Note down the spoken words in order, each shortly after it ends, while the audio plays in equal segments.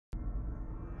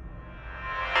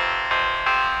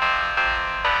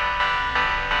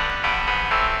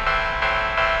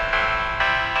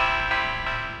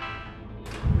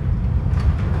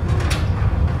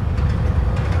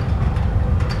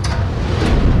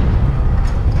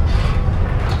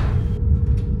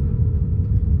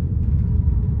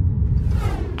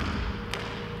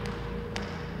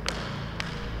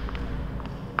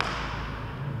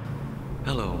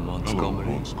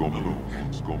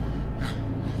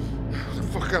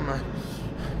fuck am I?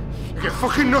 I get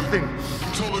fucking nothing.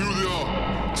 Tell me who they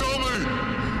are. Tell me.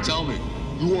 Tell me.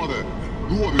 Who are they?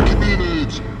 Who are they? Give me the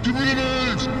names. Give me the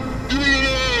names. Give me the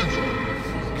names.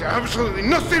 You get absolutely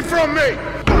nothing from me.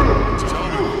 Tell me.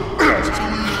 Tell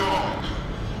me who they are.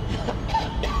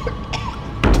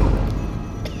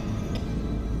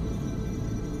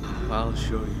 I'll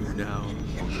show you now.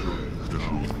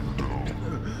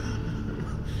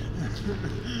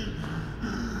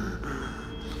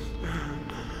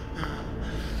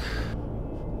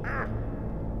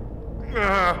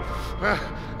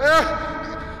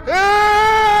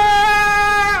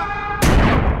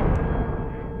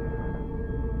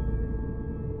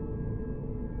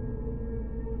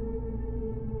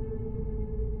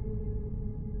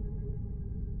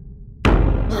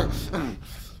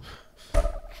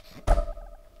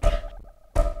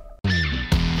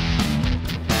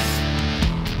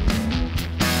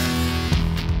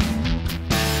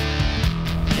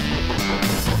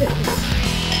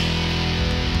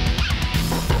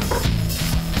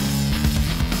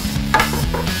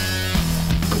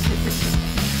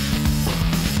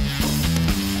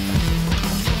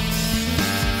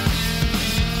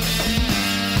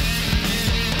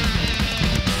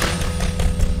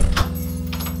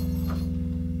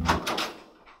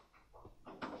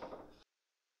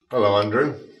 Hello,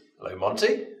 Andrew. Hello,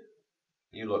 Monty.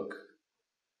 You look...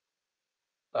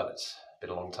 Well, it's been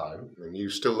a long time. And you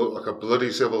still look like a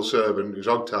bloody civil servant who's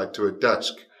hogtied to a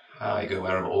desk. I go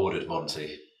where I'm ordered,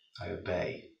 Monty. I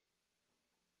obey.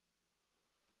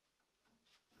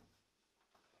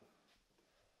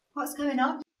 What's going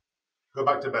on? Go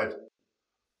back to bed.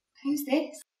 Who's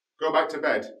this? Go back to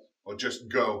bed, or just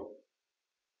go.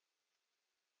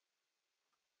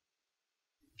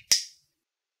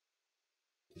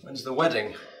 When's the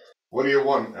wedding? What do you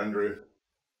want, Andrew?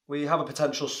 We have a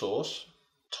potential source.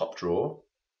 Top drawer.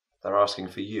 They're asking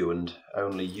for you and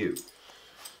only you.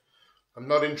 I'm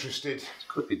not interested. It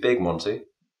could be big, Monty.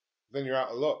 Then you're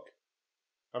out of luck.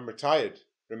 I'm retired,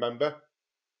 remember?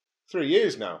 3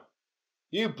 years now.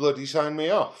 You bloody signed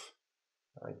me off.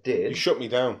 I did. You shut me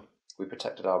down. We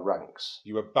protected our ranks.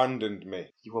 You abandoned me.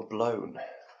 You were blown.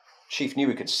 Chief knew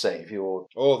we could save you, or...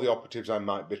 All the operatives I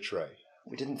might betray.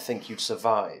 We didn't think you'd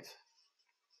survive.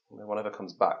 No one ever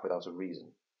comes back without a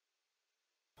reason.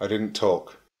 I didn't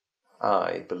talk.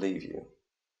 I believe you.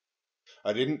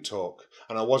 I didn't talk,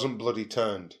 and I wasn't bloody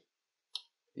turned.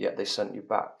 Yet they sent you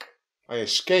back. I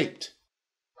escaped.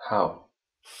 How?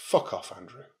 Fuck off,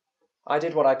 Andrew. I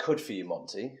did what I could for you,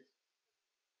 Monty.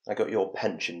 I got your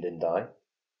pension, didn't I?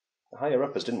 The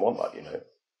higher-uppers didn't want that, you know.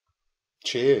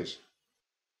 Cheers.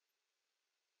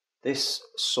 This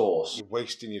source... You're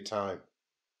wasting your time.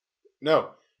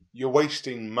 No, you're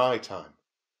wasting my time.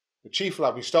 The chief will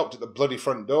have me stopped at the bloody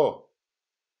front door.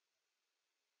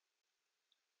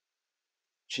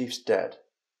 Chief's dead.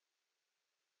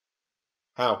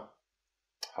 How?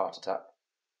 Heart attack.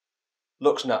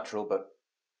 Looks natural, but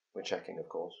we're checking, of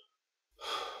course.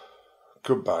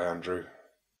 Goodbye, Andrew.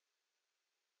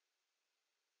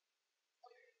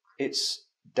 It's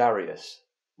Darius,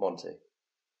 Monty.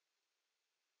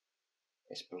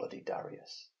 It's bloody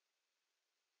Darius.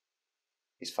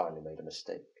 He's finally made a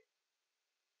mistake.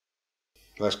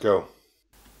 Let's go.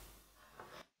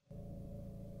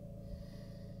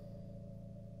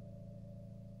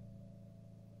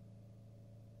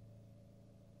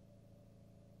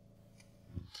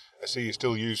 I see you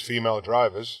still use female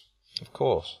drivers. Of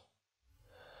course.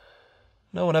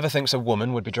 No one ever thinks a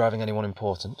woman would be driving anyone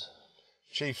important.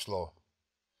 Chief's law.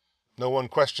 No one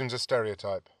questions a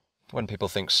stereotype. When people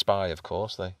think spy, of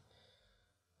course, they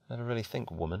never really think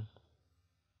woman.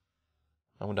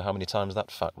 I wonder how many times that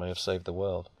fact may have saved the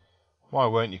world. Why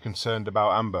weren't you concerned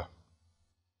about Amber?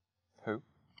 Who?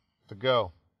 The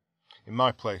girl. In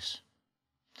my place.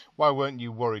 Why weren't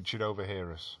you worried she'd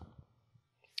overhear us?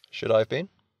 Should I have been?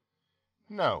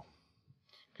 No.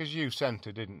 'Cause you sent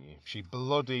her, didn't you? She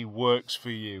bloody works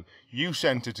for you. You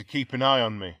sent her to keep an eye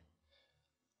on me.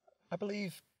 I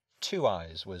believe 2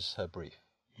 Eyes was her brief.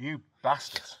 You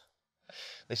bastard.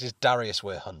 This is Darius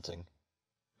we're hunting.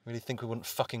 Really think we wouldn't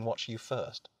fucking watch you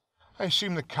first? I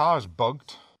assume the car's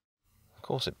bugged. Of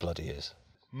course it bloody is.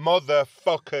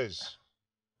 Motherfuckers.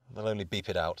 They'll only beep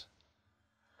it out.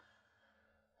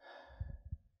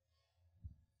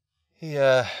 He,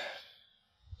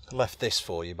 left this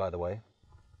for you, by the way.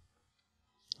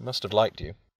 He must have liked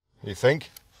you. You think?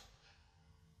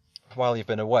 While you've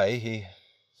been away, he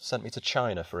sent me to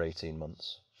China for 18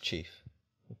 months. Chief.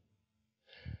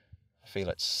 I feel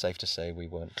it's safe to say we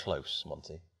weren't close,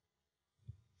 Monty.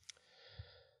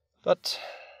 But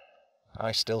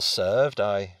I still served,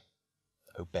 I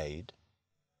obeyed.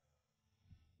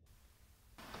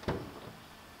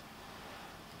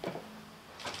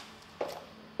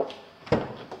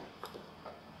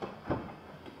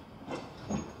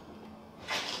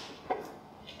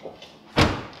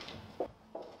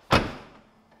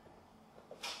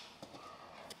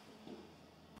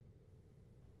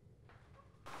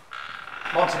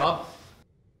 Monty, man.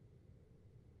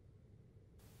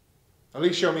 At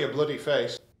least show me a bloody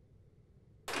face.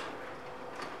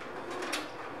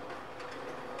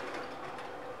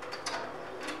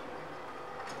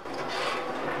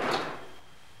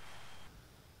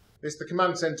 This the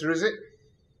command centre, is it?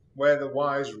 Where the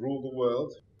wise rule the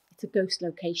world? It's a ghost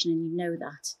location and you know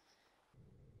that.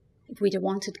 If we'd have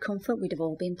wanted comfort, we'd have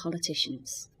all been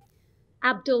politicians.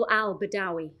 Abdul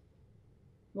al-Badawi.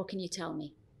 What can you tell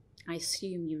me? I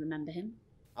assume you remember him.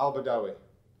 Al-Badawi.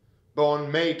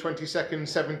 Born May 22nd,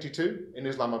 72 in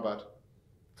Islamabad.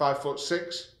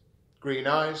 5'6", green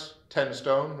eyes, 10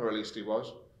 stone, or at least he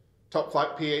was. Top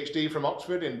flight PhD from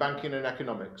Oxford in banking and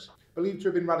economics. Believed to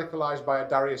have been radicalised by a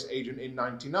Darius agent in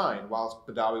 '99 whilst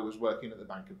Badawi was working at the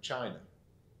Bank of China.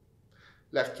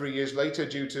 Left 3 years later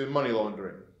due to money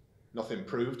laundering. Nothing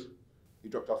proved. He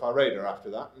dropped off our radar after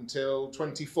that until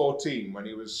 2014 when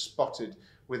he was spotted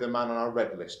with a man on our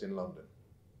red list in London.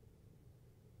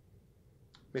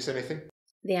 Miss anything?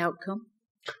 The outcome?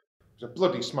 It was a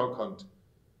bloody smoke hunt.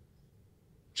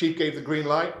 Chief gave the green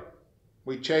light.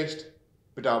 We chased.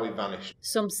 Badawi vanished.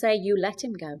 Some say you let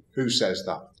him go. Who says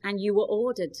that? And you were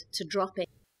ordered to drop it.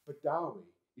 Badawi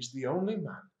is the only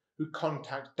man who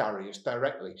contacts Darius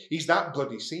directly. He's that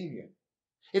bloody senior.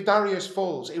 If Darius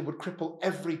falls, it would cripple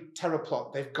every terror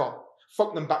plot they've got.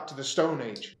 Fuck them back to the Stone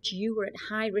Age. You were at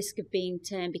high risk of being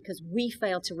turned because we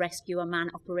failed to rescue a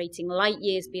man operating light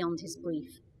years beyond his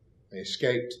brief. They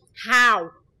escaped.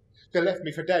 How? They left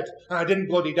me for dead, and I didn't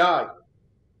bloody die.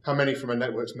 How many from our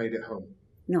networks made it home?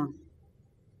 None.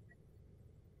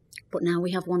 But now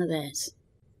we have one of theirs.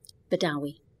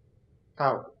 Badawi.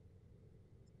 How?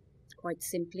 Quite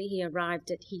simply, he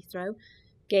arrived at Heathrow,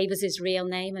 gave us his real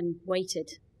name and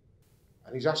waited.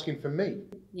 And he's asking for me?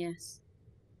 Yes.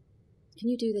 Can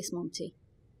you do this, Monty?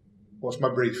 What's my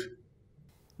brief?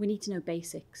 We need to know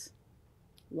basics.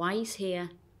 Why he's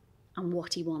here and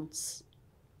what he wants.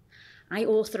 I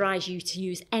authorise you to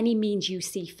use any means you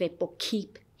see fit, but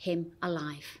keep him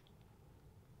alive.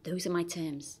 Those are my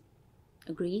terms.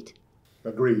 Agreed?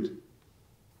 Agreed.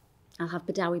 I'll have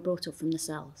Badawi brought up from the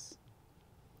cells.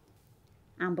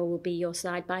 Amber will be your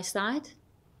side by side.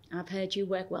 I've heard you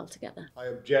work well together. I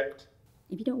object.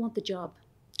 If you don't want the job,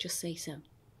 just say so.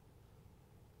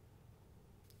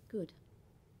 Good.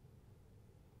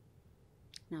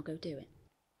 Now go do it.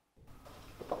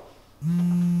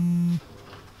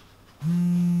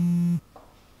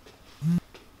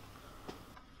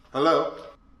 Hello?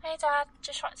 Hey Dad,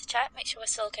 just wanted to check, make sure we're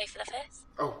still okay for the 5th.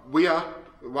 Oh, we are?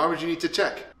 Why would you need to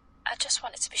check? I just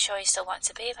wanted to be sure you still want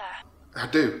to be there. I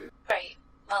do. Great.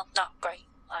 Well, not great,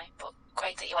 but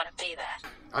great that you want to be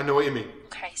there. I know what you mean.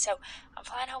 Okay, so I'm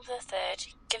flying home for the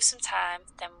 3rd. Give some time,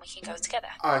 then we can go together.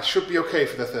 I should be okay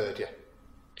for the 3rd, yeah.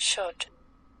 Should.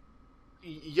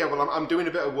 Yeah, well, I'm doing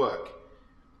a bit of work.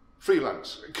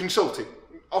 Freelance, consulting,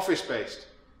 office-based.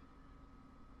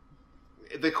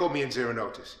 They called me in zero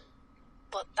notice.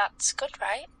 But that's good,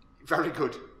 right? Very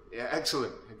good. Yeah,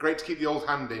 excellent. Great to keep the old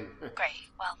hand in. Great.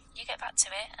 Well, you get back to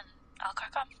it and I'll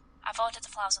crack on. I've ordered the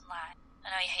flowers online. I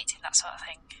know you hate doing that sort of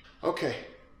thing. Okay.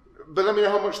 But let me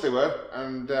know how much they were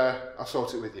and I'll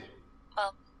sort it with you.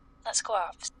 Well, let's go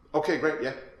out. Okay, great,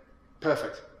 yeah.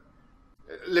 Perfect.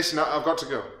 Listen, I've got to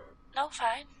go. No,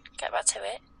 fine. Get back to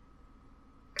it.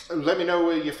 Let me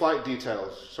know your flight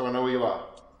details so I know where you are.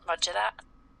 Roger that.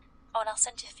 Oh, and I'll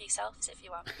send you a few selfies if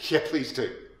you want. Yeah, please do.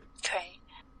 Great.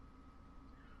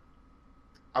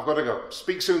 I've got to go.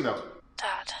 Speak soon, though.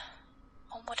 Dad,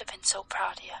 Mum would have been so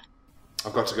proud of you.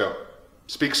 I've got to go.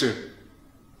 Speak soon.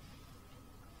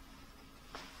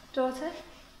 Daughter?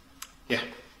 Yeah.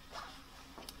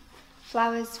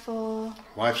 Flowers for...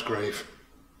 Wife's grave.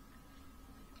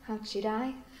 How did she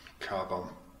die? Car bomb.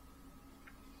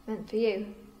 Meant for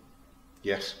you?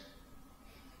 Yes.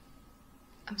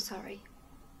 I'm sorry.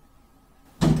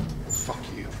 Fuck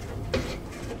you.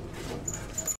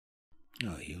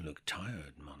 Oh, you look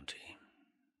tired, Monty.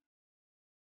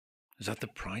 Is that the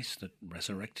price that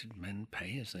resurrected men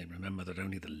pay as they remember that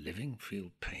only the living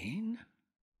feel pain?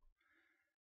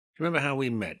 Do you remember how we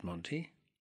met, Monty?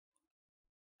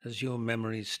 Does your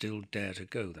memory still dare to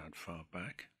go that far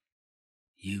back?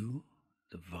 You,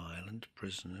 the violent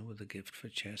prisoner with a gift for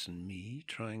chess, and me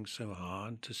trying so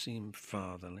hard to seem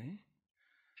fatherly?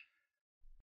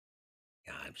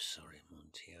 I'm sorry,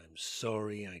 Monty. I'm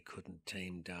sorry I couldn't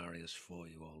tame Darius for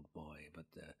you, old boy, but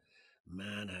the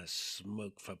man has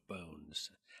smoke for bones.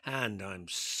 And I'm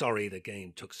sorry the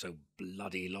game took so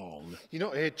bloody long. You're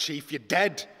not here, Chief. You're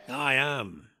dead. I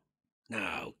am.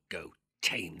 Now go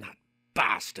tame that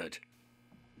bastard.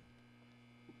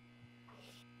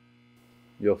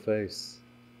 Your face.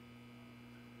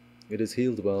 It has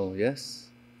healed well, yes.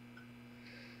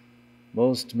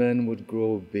 Most men would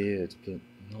grow a beard, but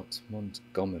not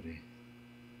Montgomery.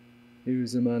 Here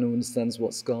is a man who understands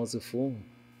what scars are for.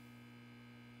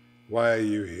 Why are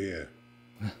you here?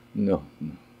 No.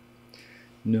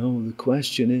 No, the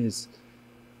question is,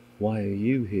 why are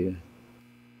you here?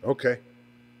 Okay,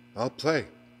 I'll play.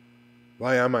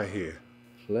 Why am I here?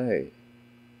 Play?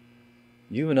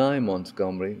 You and I,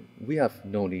 Montgomery, we have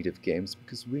no need of games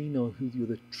because we know who the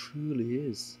other truly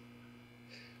is.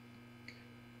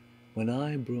 When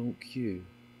I broke you,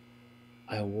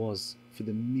 I was, for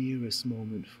the merest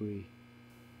moment, free.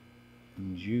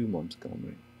 And you,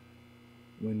 Montgomery,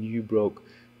 when you broke,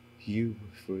 you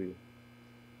were free.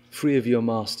 Free of your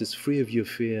masters, free of your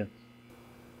fear.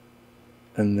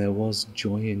 And there was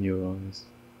joy in your eyes.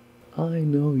 I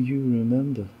know you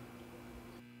remember.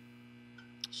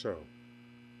 So,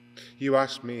 you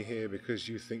asked me here because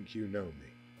you think you know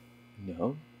me?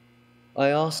 No. I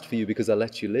asked for you because I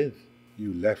let you live.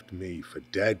 You left me for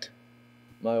dead.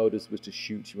 My orders were to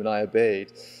shoot you, and I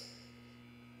obeyed.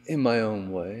 In my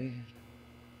own way.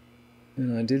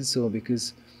 And I did so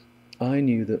because I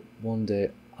knew that one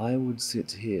day I would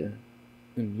sit here,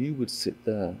 and you would sit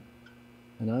there,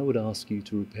 and I would ask you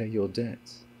to repay your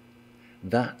debt.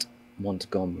 That,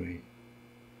 Montgomery,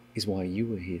 is why you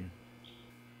were here.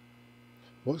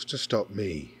 What's to stop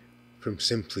me from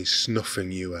simply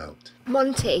snuffing you out?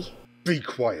 Monty. Be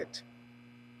quiet.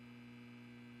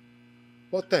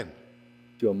 What then?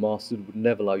 Your master would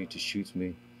never allow you to shoot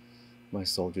me. My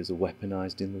soldiers are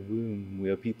weaponized in the womb. We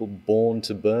are people born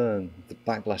to burn. The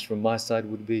backlash from my side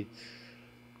would be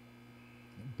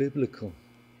biblical.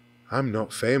 I'm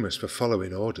not famous for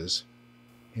following orders.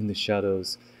 In the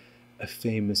shadows, a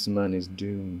famous man is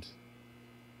doomed.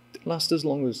 To last as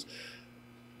long as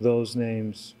those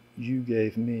names you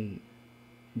gave me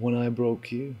when I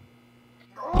broke you.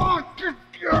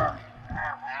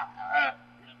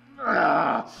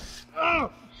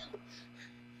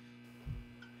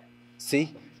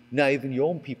 See? Now even your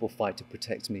own people fight to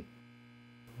protect me.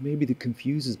 Maybe the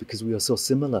confuses because we are so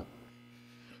similar.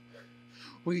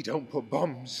 We don't put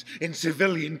bombs in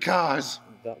civilian cars.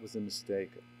 That was a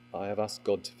mistake. I have asked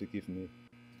God to forgive me.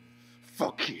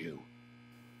 Fuck you.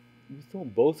 We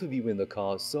thought both of you in the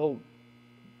car, so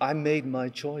I made my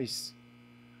choice.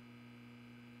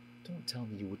 Don't tell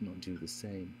me you would not do the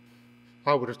same.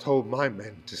 I would have told my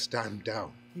men to stand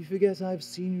down. You forget I've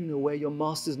seen you in a way your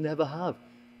masters never have.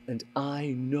 And I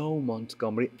know,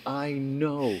 Montgomery, I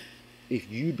know.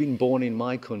 If you'd been born in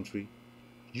my country,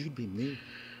 you'd be me.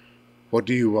 What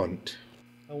do you want?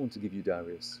 I want to give you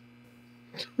Darius.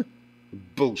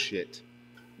 Bullshit.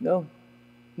 No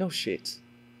shit.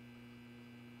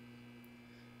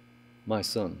 My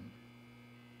son.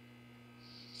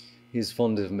 He's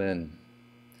fond of men.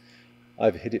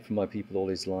 I've hid it from my people all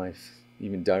his life.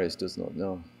 Even Darius does not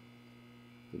know.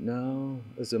 But now,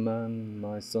 as a man,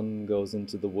 my son goes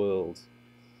into the world.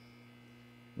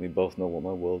 We both know what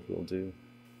my world will do.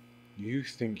 You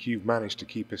think you've managed to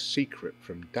keep a secret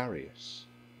from Darius?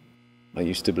 I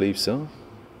used to believe so.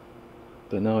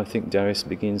 But now I think Darius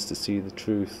begins to see the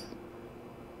truth.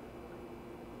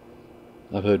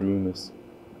 I've heard rumors.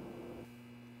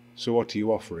 So what are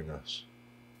you offering us?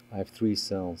 I have 3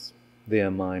 cells. They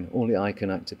are mine. Only I can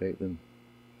activate them.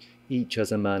 Each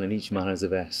has a man and each man has a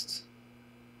vest.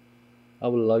 I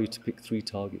will allow you to pick 3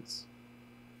 targets.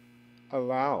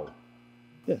 Allow?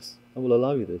 Yes, I will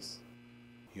allow you this.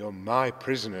 You're my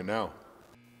prisoner now.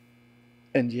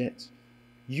 And yet,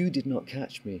 you did not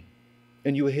catch me.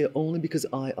 And you were here only because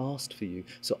I asked for you.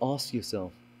 So ask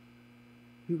yourself,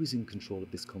 who is in control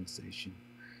of this conversation?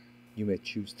 You may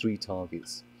choose 3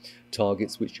 targets.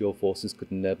 Targets which your forces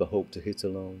could never hope to hit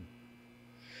alone.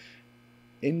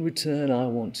 In return, I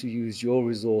want to use your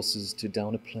resources to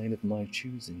down a plane of my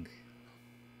choosing.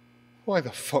 Why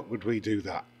the fuck would we do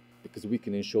that? Because we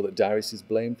can ensure that Darius is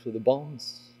blamed for the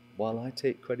bombs, while I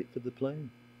take credit for the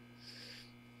plane.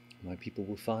 My people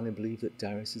will finally believe that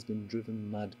Darius has been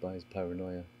driven mad by his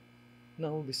paranoia, and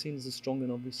I will be seen as a strong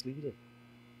and obvious leader.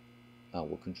 I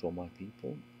will control my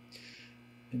people,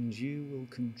 and you will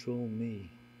control me,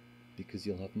 because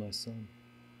you'll have my son.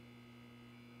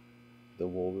 The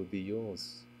war will be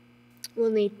yours. We'll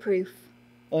need proof.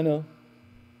 I know.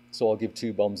 So I'll give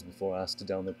 2 bombs before I ask to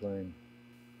down the plane.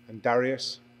 And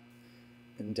Darius?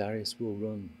 And Darius will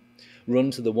run.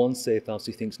 Run to the one safe house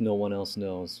he thinks no one else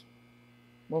knows.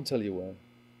 I'll tell you where.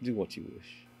 Do what you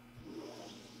wish.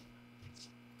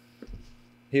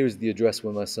 Here is the address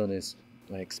where my son is.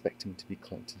 I expect him to be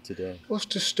collected today. What's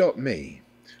to stop me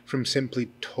from simply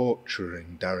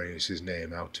torturing Darius's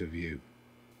name out of you?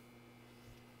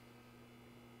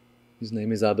 His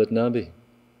name is Abad Nabi.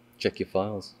 Check your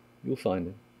files. You'll find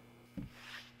him.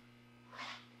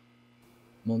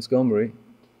 Montgomery,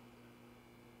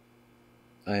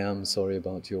 I am sorry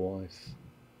about your wife.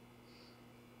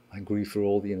 I grieve for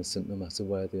all the innocent, no matter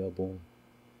where they are born.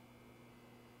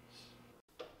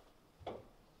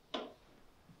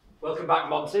 Welcome back,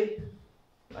 Monty.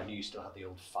 I knew you still had the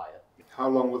old fire. How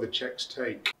long will the checks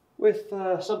take? With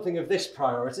something of this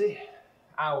priority,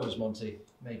 hours, Monty,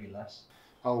 maybe less.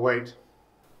 I'll wait.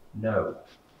 No.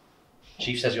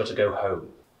 Chief says you're to go home.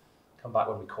 Come back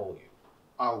when we call you.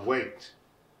 I'll wait.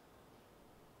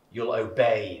 You'll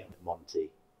obey,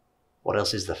 Monty. What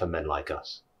else is there for men like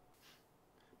us?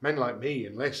 Men like me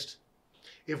enlist.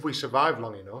 If we survive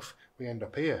long enough, we end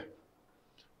up here.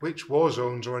 Which war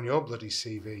zones are on your bloody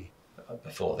CV?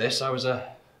 Before this, I was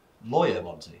a lawyer,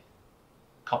 Monty.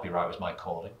 Copyright was my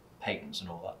calling, patents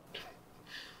and all that.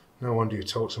 No wonder you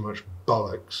talk so much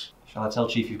bollocks. Shall I tell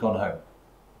Chief you've gone home?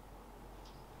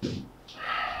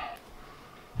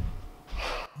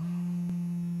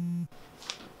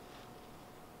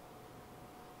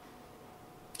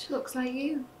 She looks like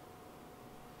you.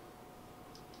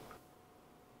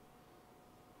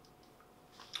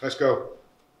 Let's go.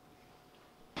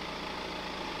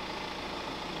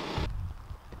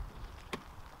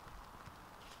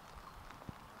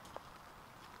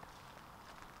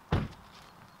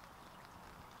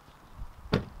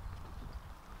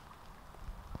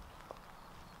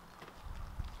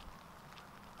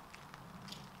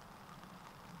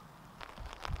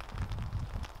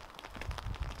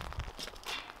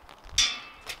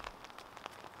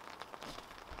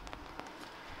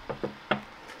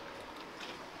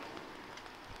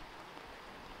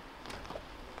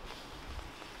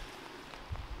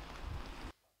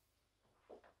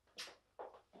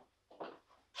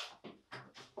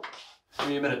 Give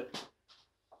me a minute.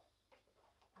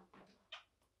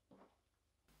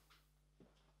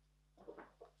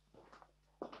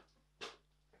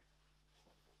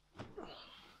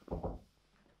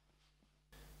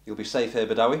 You'll be safe here,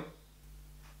 Badawi?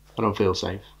 I don't feel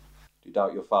safe. Do you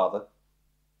doubt your father?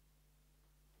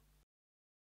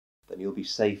 Then you'll be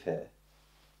safe here.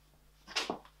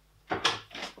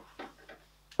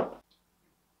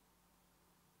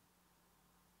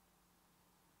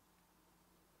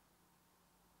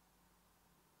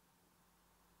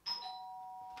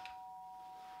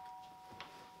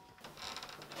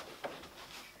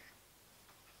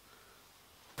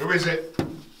 Who is it?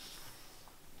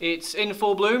 It's in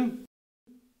full bloom.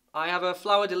 I have a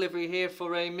flower delivery here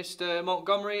for a Mr.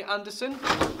 Montgomery Anderson.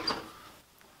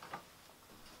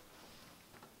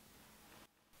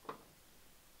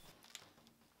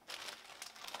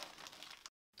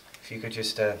 If you could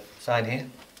just sign here.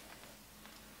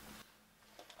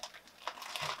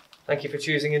 Thank you for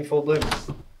choosing in full bloom.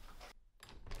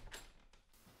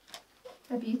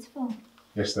 They're beautiful.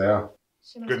 Yes, they are.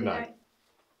 She must Good be night. right.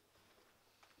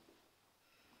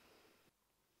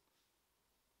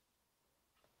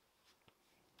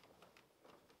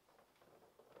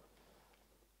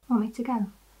 Want me to go?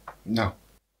 No.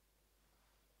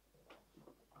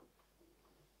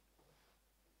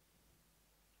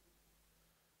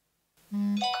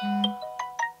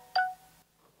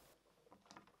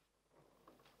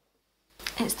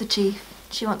 It's the chief.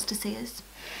 She wants to see us.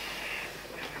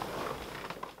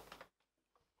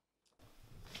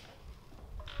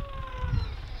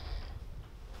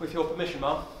 With your permission,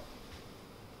 ma'am.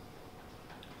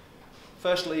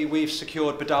 Firstly, we've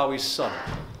secured Badawi's son.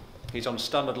 He's on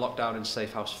standard lockdown in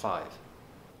Safe House 5.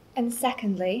 And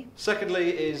secondly? Secondly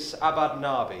is Abad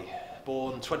Nabi,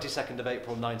 born 22nd of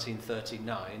April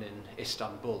 1939 in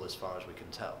Istanbul, as far as we can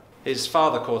tell. His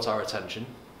father caught our attention.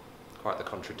 Quite the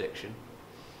contradiction.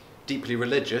 Deeply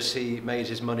religious, he made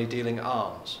his money dealing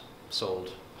arms,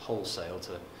 sold wholesale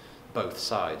to both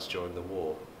sides during the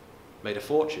war. Made a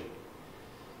fortune.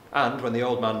 And when the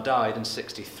old man died in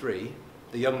 '63,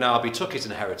 the young Nabi took his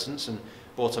inheritance and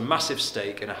bought a massive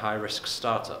stake in a high-risk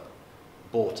startup,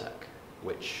 Bortec,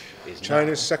 which is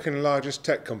China's second largest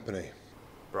tech company.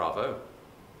 Bravo.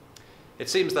 It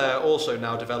seems they're also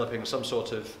now developing some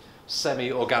sort of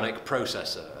semi-organic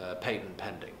processor, patent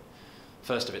pending.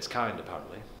 First of its kind,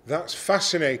 apparently. That's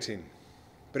fascinating.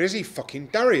 But is he fucking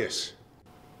Darius?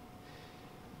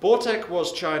 Bortec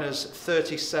was China's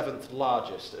 37th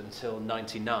largest until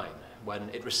 '99, when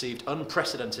it received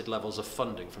unprecedented levels of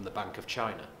funding from the Bank of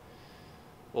China.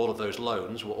 All of those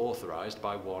loans were authorised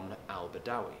by one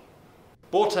al-Badawi.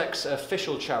 Bortec's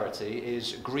official charity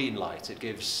is Greenlight. It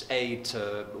gives aid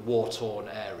to war-torn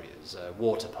areas,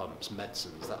 water pumps,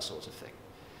 medicines, that sort of thing.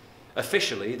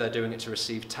 Officially, they're doing it to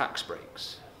receive tax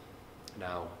breaks.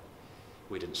 Now,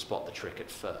 We didn't spot the trick at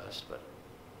first, but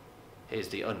here's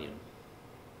the onion.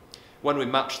 When we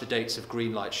matched the dates of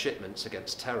green light shipments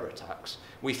against terror attacks,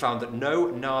 we found that no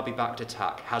Nabi-backed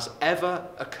attack has ever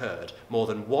occurred more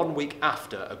than 1 week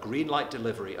after a green light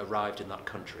delivery arrived in that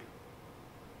country.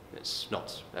 It's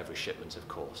not every shipment, of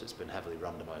course. It's been heavily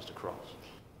randomised across.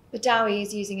 Badawi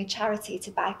is using a charity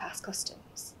to bypass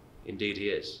customs. Indeed he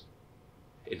is.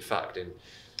 In fact, in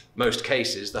most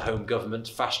cases, the home government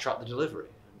fast-track the delivery.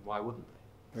 And why wouldn't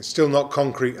they? It's still not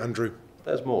concrete, Andrew.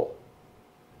 There's more.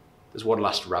 There's one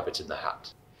last rabbit in the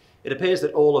hat. It appears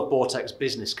that all of Bortek's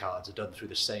business cards are done through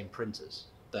the same printers.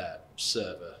 Their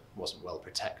server wasn't well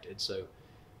protected, so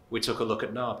we took a look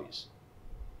at Nabi's.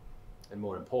 And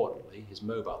more importantly, his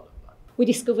mobile number. We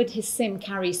discovered his SIM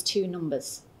carries 2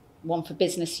 numbers, one for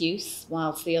business use,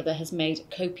 whilst the other has made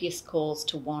copious calls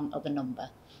to one other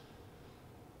number.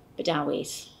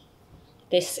 Badawi's.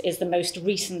 This is the most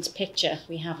recent picture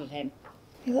we have of him.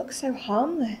 He looks so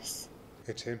harmless.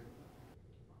 It's him.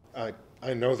 I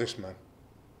know this man.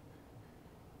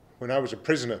 When I was a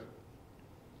prisoner,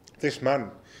 this man,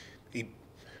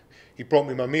 he brought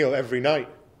me my meal every night.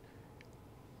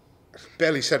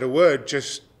 Barely said a word,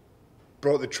 just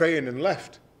brought the tray in and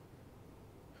left.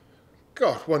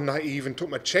 God, one night he even took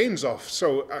my chains off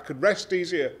so I could rest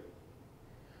easier.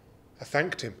 I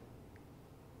thanked him.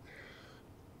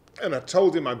 And I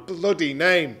told him my bloody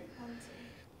name.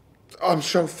 I'm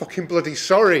so fucking bloody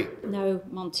sorry. No,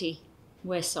 Monty,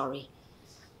 we're sorry.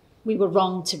 We were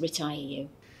wrong to retire you.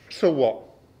 So what?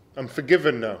 I'm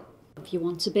forgiven now. If you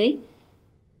want to be.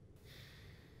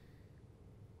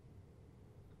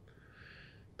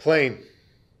 Plane.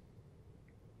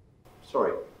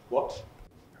 Sorry, what?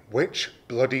 Which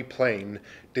bloody plane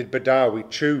did Badawi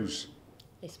choose?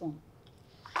 This one.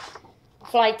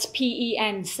 Flight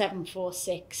PEN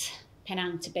 746,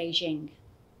 Penang to Beijing.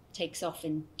 Takes off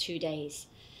in 2 days.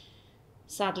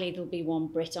 Sadly, there'll be one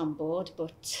Brit on board,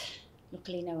 but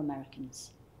luckily no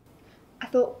Americans. I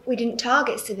thought we didn't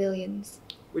target civilians.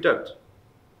 We don't.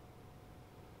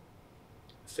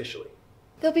 Officially.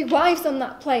 There'll be wives on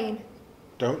that plane.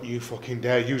 Don't you fucking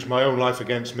dare use my own life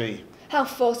against me. I'll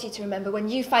force you to remember when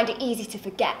you find it easy to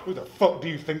forget. Who the fuck do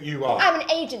you think you are? I'm an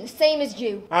agent, the same as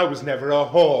you. I was never a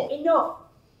whore. Enough!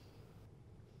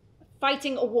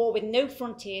 Fighting a war with no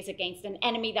frontiers against an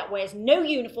enemy that wears no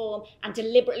uniform and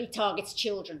deliberately targets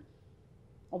children.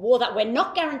 A war that we're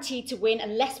not guaranteed to win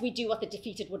unless we do what the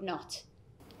defeated would not.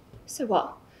 So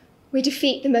what? We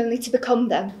defeat them only to become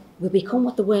them? We'll become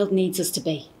what the world needs us to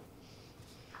be.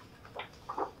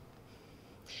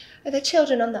 Are there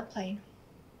children on that plane?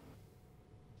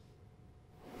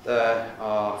 There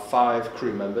are 5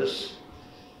 crew members,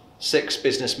 6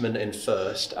 businessmen in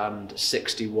first, and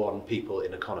 61 people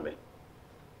in economy,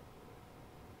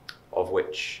 of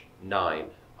which 9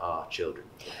 are children.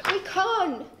 We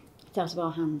can't! It's out of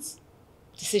our hands.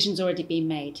 Decision's already been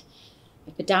made.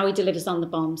 If Badawi delivers on the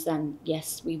bombs, then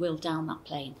yes, we will down that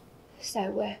plane.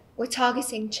 So we're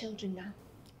targeting children now.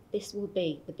 This will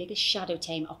be the biggest shadow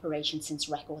tame operation since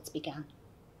records began.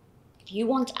 If you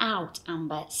want out,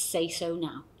 Amber, say so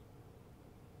now.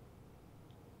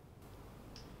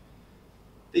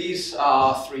 These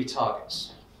are 3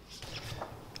 targets.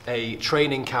 A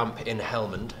training camp in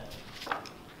Helmand,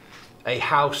 a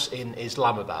house in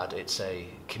Islamabad, it's a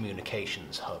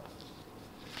communications hub,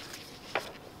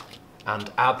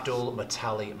 and Abdul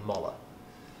Matali Mollah,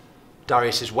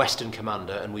 Darius's Western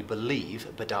commander and we believe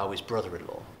Badawi's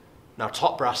brother-in-law. Now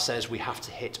Top Brass says we have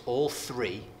to hit all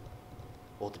 3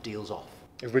 or the deal's off.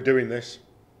 If we're doing this,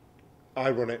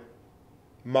 I run it.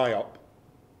 My op.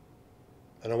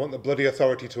 And I want the bloody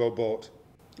authority to abort.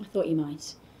 I thought you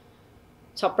might.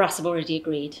 Top Brass have already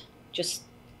agreed. Just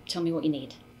tell me what you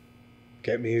need.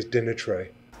 Get me his dinner tray.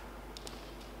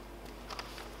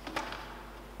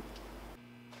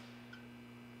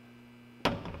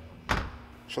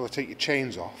 Shall I take your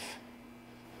chains off?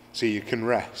 So you can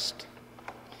rest?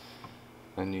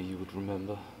 I knew you would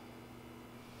remember.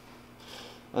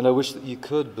 And I wish that you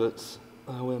could, but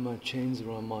I wear my chains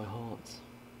around my heart.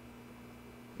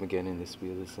 Again, in this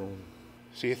we are the same.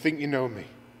 So you think you know me?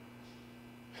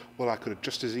 Well, I could have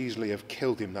just as easily have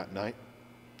killed him that night.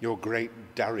 Your great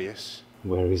Darius.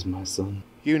 Where is my son?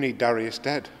 You need Darius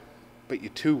dead, but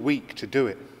you're too weak to do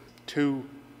it. Too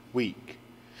weak.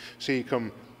 So you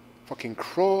come fucking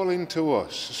crawling to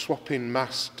us, swapping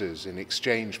masters in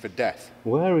exchange for death.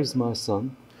 Where is my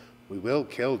son? We will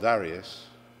kill Darius.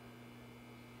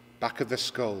 Back of the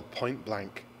skull, point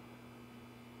blank.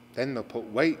 Then they'll put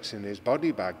weights in his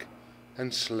body bag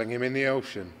and sling him in the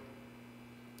ocean.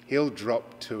 He'll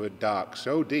drop to a dark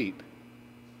so deep,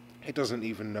 he doesn't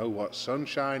even know what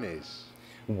sunshine is.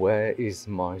 Where is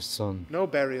my son? No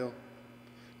burial,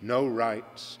 no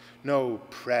rites, no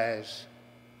prayers.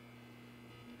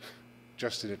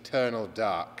 Just an eternal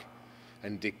dark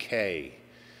and decay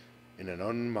in an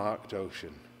unmarked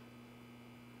ocean.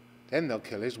 Then they'll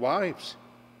kill his wives,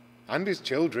 and his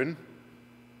children,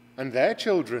 and their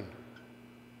children.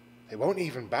 They won't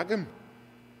even bag them.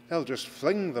 They'll just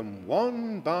fling them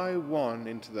one by one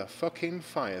into the fucking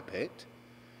fire pit,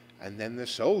 and then the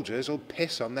soldiers will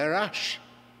piss on their ash.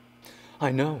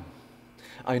 I know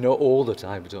all that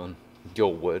I've done.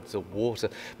 Your words are water,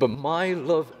 but my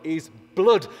love is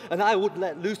blood, and I would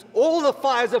let loose all the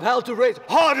fires of hell to rage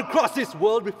hard across this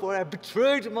world before I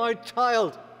betrayed my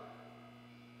child.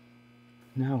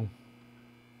 Now,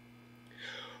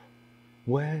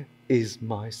 where is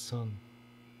my son?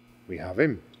 We have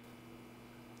him.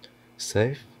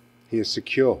 Safe? He is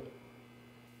secure.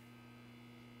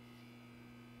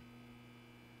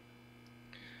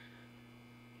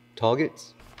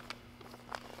 Targets?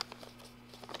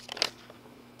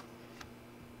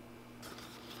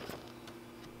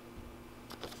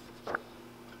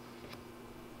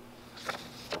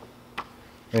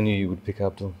 I knew you would pick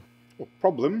Abdul. What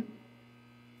problem?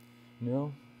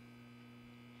 No.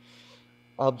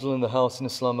 Abdul in the house in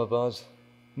Islamabad.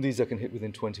 These I can hit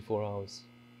within 24 hours.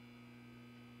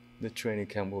 The training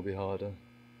camp will be harder.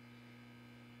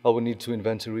 I will need to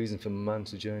invent a reason for man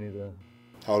to journey there.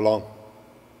 How long?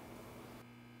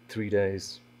 3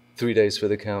 days. 3 days for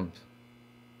the camp.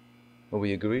 Are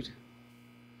we agreed?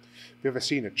 Have you ever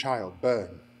seen a child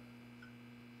burn?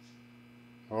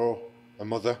 Or a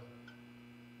mother?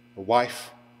 A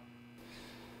wife?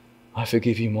 I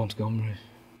forgive you, Montgomery.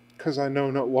 'Cause I know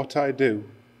not what I do.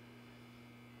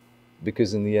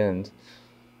 Because in the end,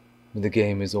 the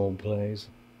game is all played.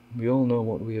 We all know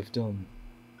what we have done.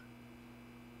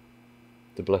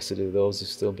 The blessed are those who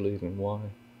still believe in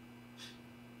why.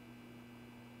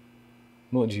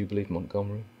 What do you believe,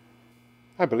 Montgomery?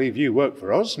 I believe you work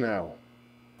for us now.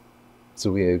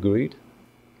 So we agreed?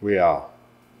 We are.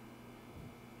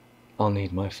 I'll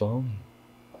need my phone.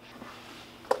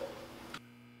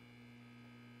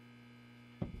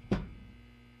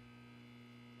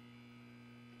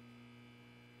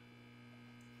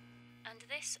 And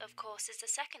this, of course, is the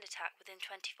second attack within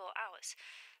 24 hours,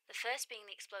 the first being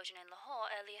the explosion in Lahore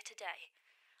earlier today.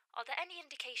 Are there any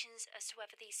indications as to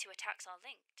whether these two attacks are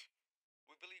linked?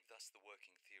 We believe that's the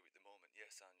working theory at the moment,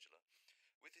 yes, Angela.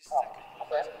 With this second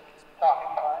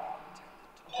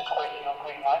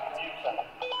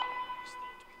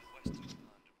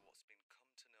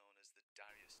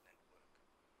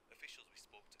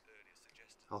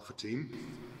Alpha Team,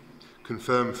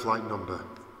 confirm flight number.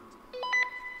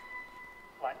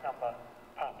 Flight number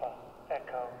Papa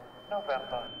Echo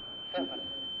November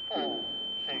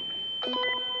 746.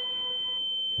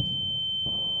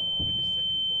 With this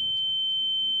second bomb attack, it's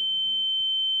being rumoured that the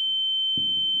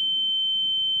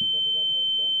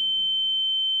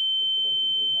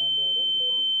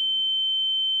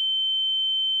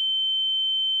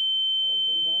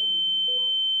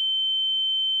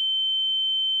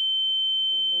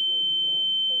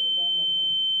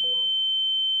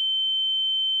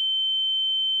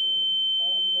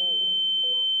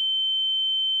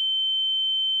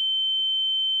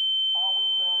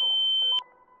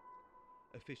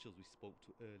Officials we spoke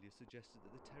to earlier suggested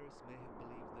that the terrorists may have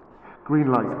believed that...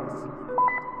 Green light.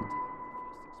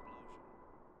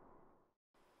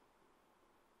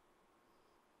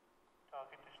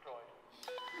 Target destroyed.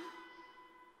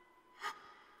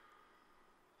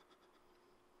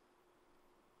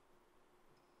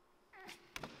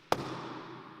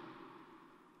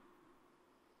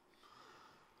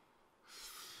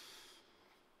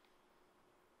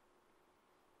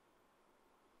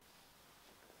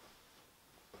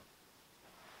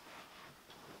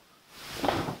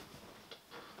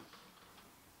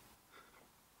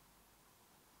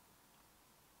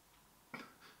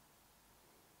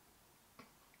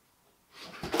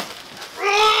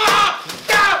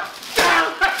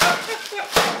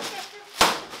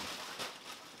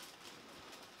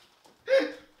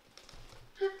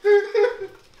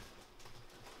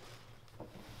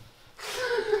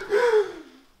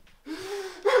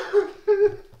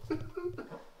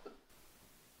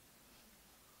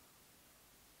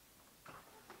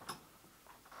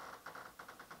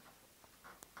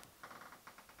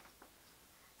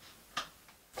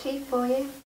 Tea for you.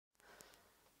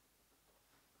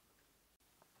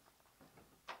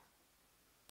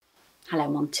 Hello,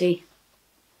 Monty.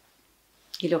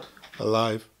 You look...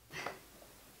 Alive.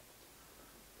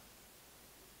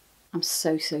 I'm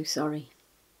so sorry.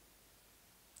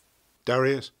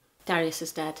 Darius? Darius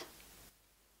is dead.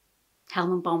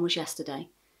 Helmand bomb was yesterday.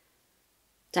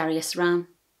 Darius ran.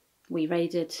 We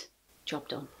raided. Job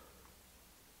done.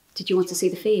 Did you want to see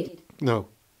the feed? No.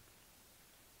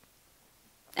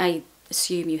 I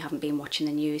assume you haven't been watching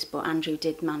the news, but Andrew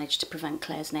did manage to prevent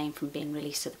Claire's name from being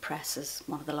released to the press as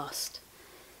one of the lost.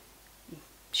 I'm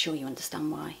sure you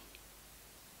understand why.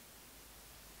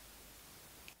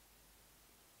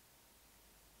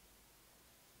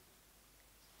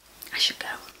 I should go.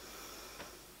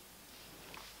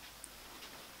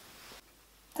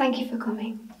 Thank you for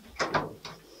coming.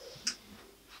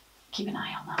 Keep an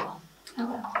eye on that one. I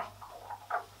will.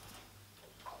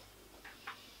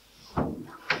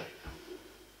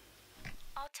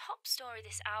 Our top story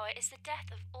this hour is the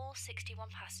death of all 61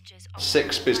 passengers on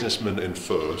 6 businessmen in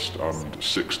first and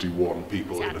 61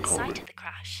 people in at the economy. site of the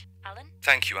crash. Alan?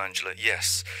 Thank you, Angela.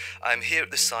 Yes, I'm here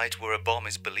at the site where a bomb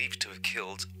is believed to have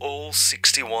killed all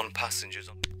 61 passengers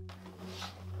on...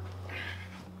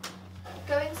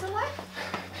 Going somewhere?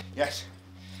 Yes.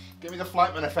 Give me the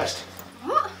flight manifest.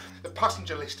 What? The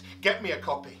passenger list. Get me a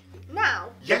copy. Now?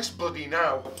 Yes, bloody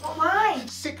now. But why?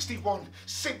 61.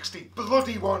 60.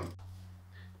 Bloody one.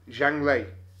 Zhang Lei.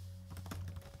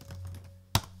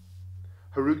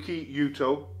 Haruki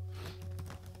Yuto.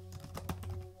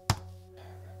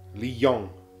 Li Yong.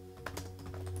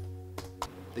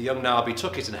 The young Nabi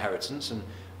took his inheritance and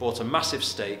bought a massive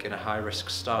stake in a high-risk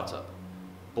startup,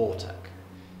 Bortec.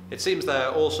 It seems they're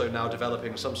also now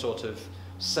developing some sort of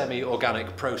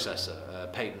semi-organic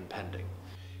processor, patent pending.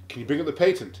 Can you bring up the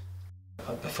patent?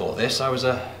 Before this, I was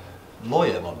a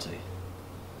lawyer, Monty.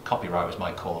 Copyright was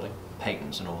my calling,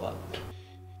 patents and all that.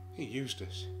 He used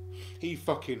us. He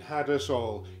fucking had us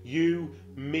all. You,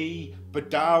 me,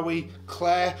 Badawi,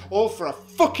 Claire, all for a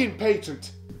fucking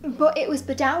patent. But it was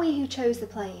Badawi who chose the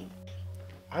plane.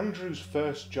 Andrew's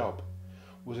first job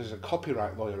was as a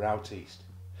copyright lawyer out east.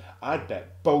 I'd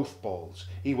bet both balls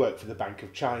he worked for the Bank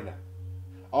of China.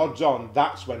 Odds on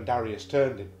that's when Darius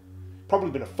turned him. Probably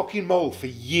been a fucking mole for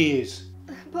years.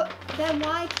 But then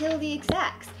why kill the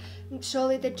execs?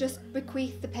 Surely they'd just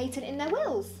bequeath the patent in their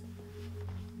wills.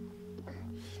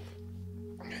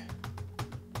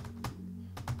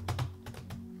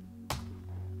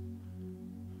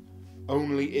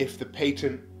 Only if the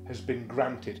patent has been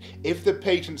granted. If the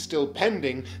patent's still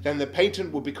pending, then the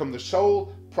patent will become the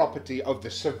sole property of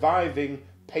the surviving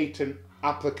patent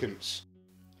applicants.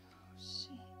 Oh,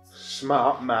 shit.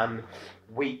 Smart man,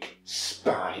 weak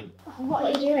spine. What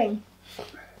are you doing?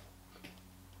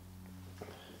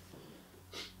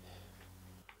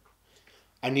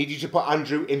 I need you to put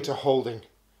Andrew into holding.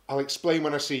 I'll explain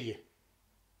when I see you.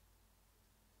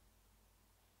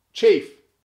 Chief.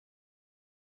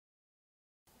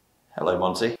 Hello,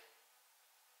 Monty.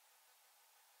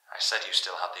 I said you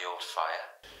still had the old fire.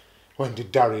 When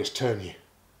did Darius turn you?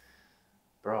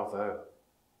 Bravo.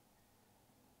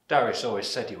 Darius always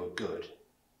said you were good.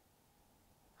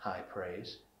 High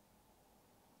praise.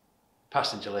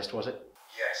 Passenger list, was it?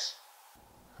 Yes.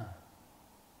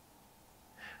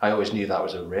 I always knew that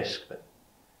was a risk, but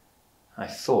I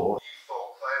thought... You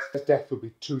thought Claire's death would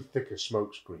be too thick a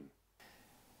smokescreen.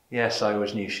 Yes, I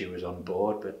always knew she was on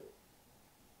board, but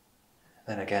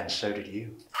then again, so did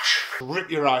you.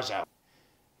 Rip your eyes out.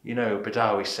 You know,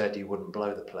 Badawi said you wouldn't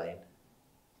blow the plane.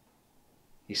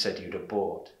 He said you'd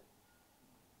abort.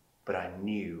 But I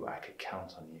knew I could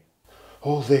count on you.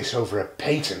 All this over a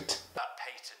patent. That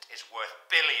patent is worth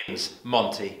billions,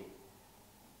 Monty.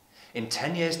 In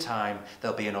 10 years' time,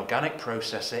 there'll be an organic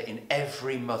processor in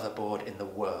every motherboard in the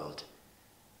world.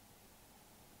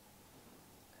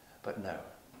 But no,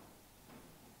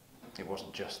 it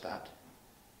wasn't just that.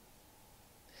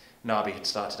 Nabi had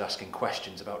started asking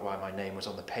questions about why my name was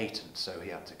on the patent, so he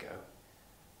had to go.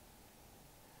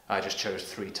 I just chose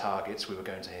 3 targets we were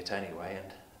going to hit anyway,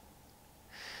 and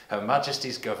Her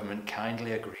Majesty's government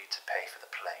kindly agreed to pay for the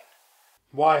plane.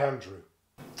 Why, Andrew?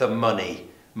 The money,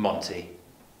 Monty.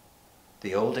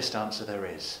 The oldest answer there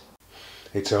is.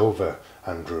 It's over,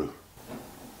 Andrew.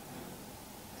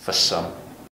 For some.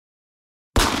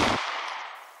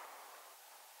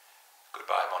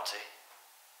 Goodbye, Monty.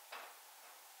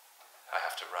 I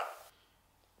have to run.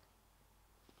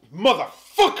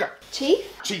 Motherfucker!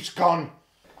 Chief? Chief's gone.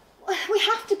 We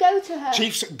have to go to her.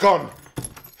 Chief's gone.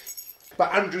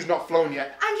 But Andrew's not flown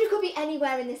yet. Andrew could be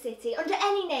anywhere in the city, under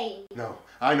any name. No,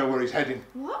 I know where he's heading.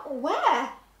 What?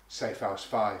 Where? Safe House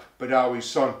 5, Badawi's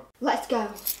son. Let's go.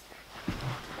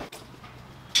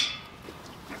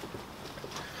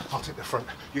 I'll take the front.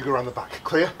 You go around the back.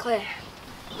 Clear? Clear.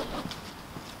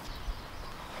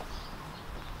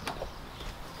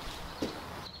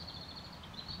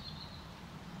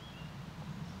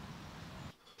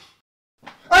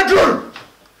 Andrew!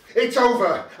 It's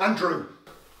over, Andrew.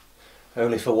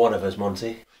 Only for one of us,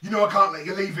 Monty. You know I can't let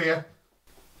you leave here.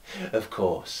 Of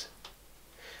course.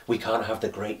 We can't have the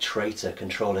great traitor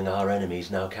controlling our enemies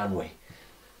now, can we?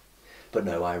 But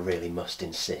no, I really must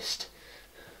insist.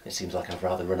 It seems like I've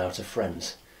rather run out of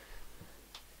friends.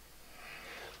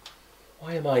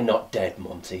 Why am I not dead,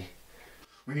 Monty?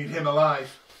 We need him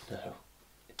alive. No.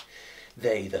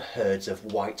 They, the herds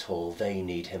of Whitehall, they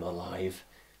need him alive.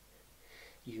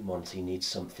 You, Monty, need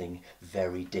something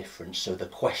very different, so the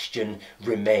question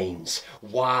remains,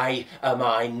 why am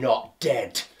I not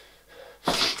dead?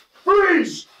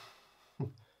 Freeze!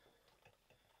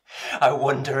 I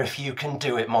wonder if you can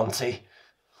do it, Monty.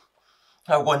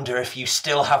 I wonder if you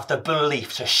still have the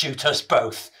belief to shoot us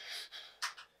both.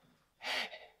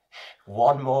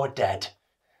 One more dead.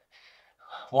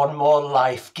 One more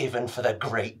life given for the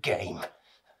great game.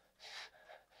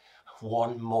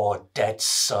 One more dead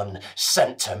son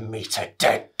sent to meet a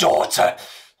dead daughter.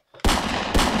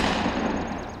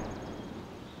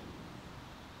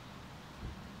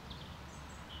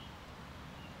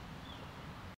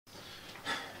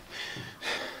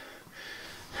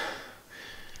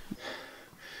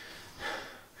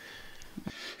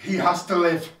 He has to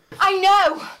live. I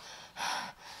know!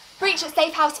 Breach at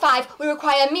Safe House 5. We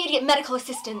require immediate medical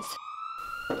assistance.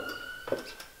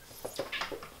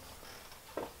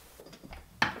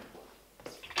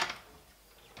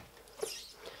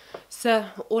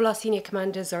 Sir, all our senior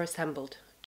commanders are assembled,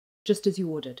 just as you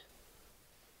ordered.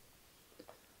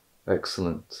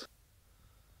 Excellent.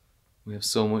 We have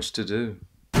so much to do.